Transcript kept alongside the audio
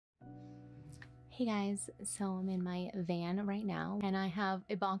Hey guys, so I'm in my van right now and I have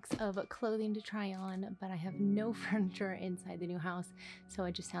a box of clothing to try on, but I have no furniture inside the new house, so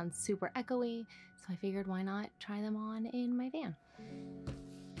it just sounds super echoey. So I figured why not try them on in my van.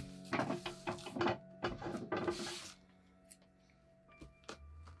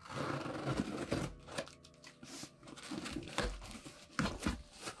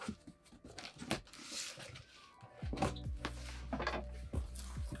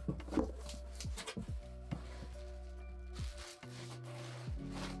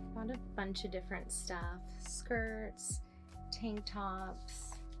 Found a bunch of different stuff, skirts, tank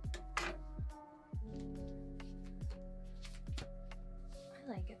tops. I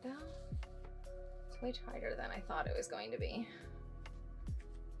like it though. It's way tighter than I thought it was going to be.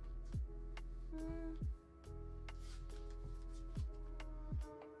 I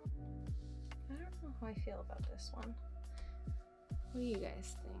don't know how I feel about this one. What do you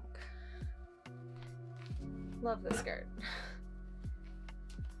guys think? Love the skirt.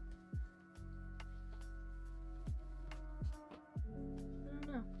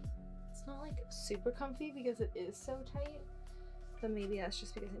 It's not like super comfy because it is so tight, but maybe that's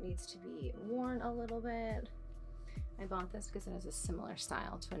just because it needs to be worn a little bit. I bought this because it has a similar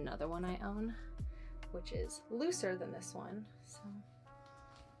style to another one I own, which is looser than this one. So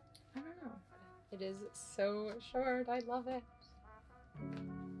I don't know. It is so short. I love it. What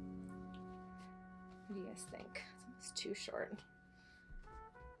do you guys think? It's almost too short.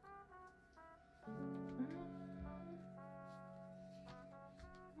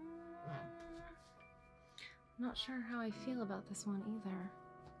 I'm not sure how I feel about this one either.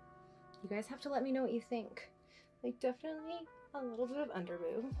 You guys have to let me know what you think. Like, definitely a little bit of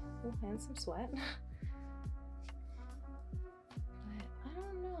underboob and some sweat. But I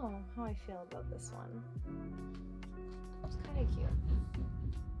don't know how I feel about this one. It's kind of cute.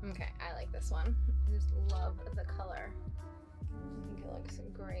 Okay, I like this one. I just love the color. I think it looks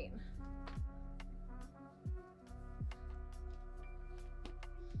great.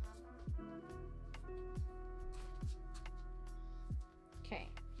 Okay,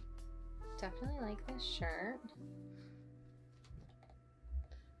 definitely like this shirt.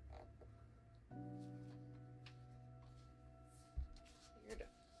 Weird.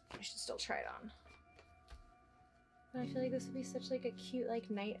 I should still try it on. But I feel like this would be such like a cute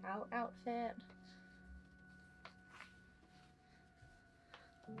like night out outfit.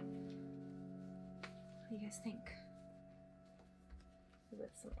 What do you guys think?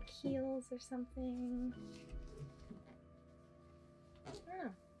 With some like heels or something. I don't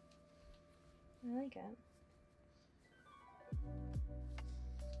know. I like it.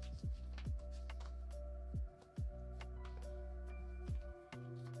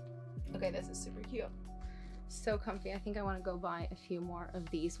 Okay, this is super cute. So comfy. I think I want to go buy a few more of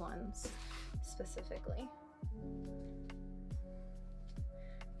these ones specifically. Oh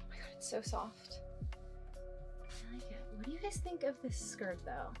my god, it's so soft. I like it. What do you guys think of this skirt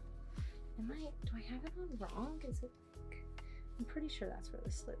though? Do I have it on wrong? Is it like, I'm pretty sure that's where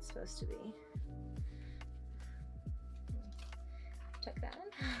the slit's supposed to be. Tuck that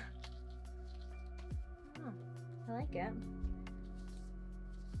in. Oh, I like it.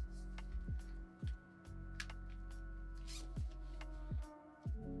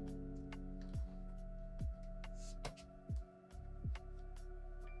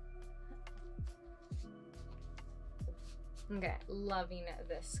 Okay, loving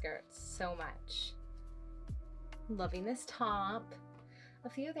this skirt so much. Loving this top. A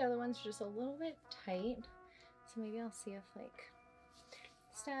few of the other ones are just a little bit tight, so maybe I'll see if like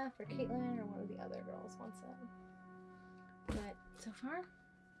Steph or Caitlin or one of the other girls wants it. But so far,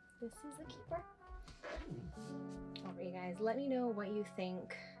 this is a keeper. All right, you guys, let me know what you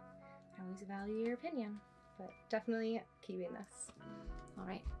think. I always value your opinion, but definitely keeping this. All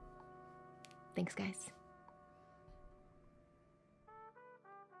right, thanks guys.